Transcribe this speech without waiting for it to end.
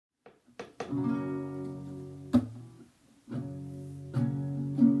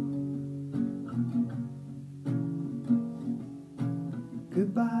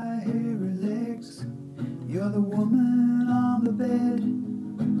Goodbye, hairy legs. You're the woman on the bed,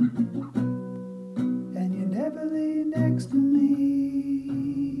 and you never lay next to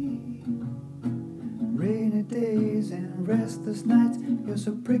me. Rainy days and restless nights. You're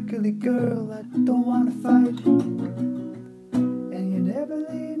so prickly, girl, I don't wanna fight. And you never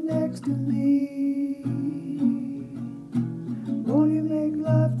lay next to me. Won't you make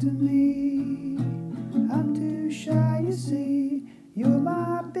love to me? I'm too shy, you see. You're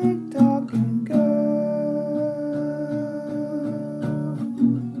my big talking girl.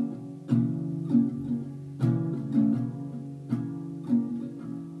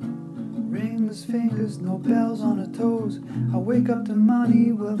 Ringless fingers, no bells on her toes. I wake up to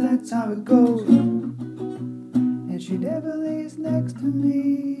money, well that's how it goes. And she never lays next to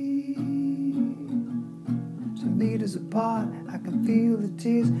me. Some meters apart, I can feel the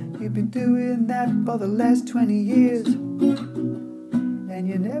tears. You've been doing that for the last 20 years. And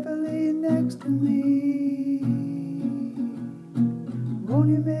you never lay next to me. Won't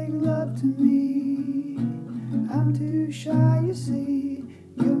you make love to me? I'm too shy, you see.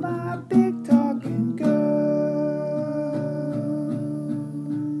 You're my big talking girl.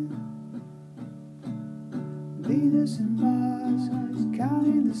 Venus and Mars,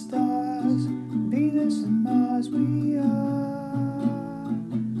 counting the stars. Venus and Mars, we are.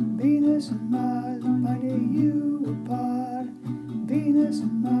 Venus and Mars, finding you apart. Venus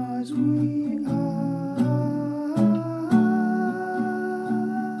and Mars.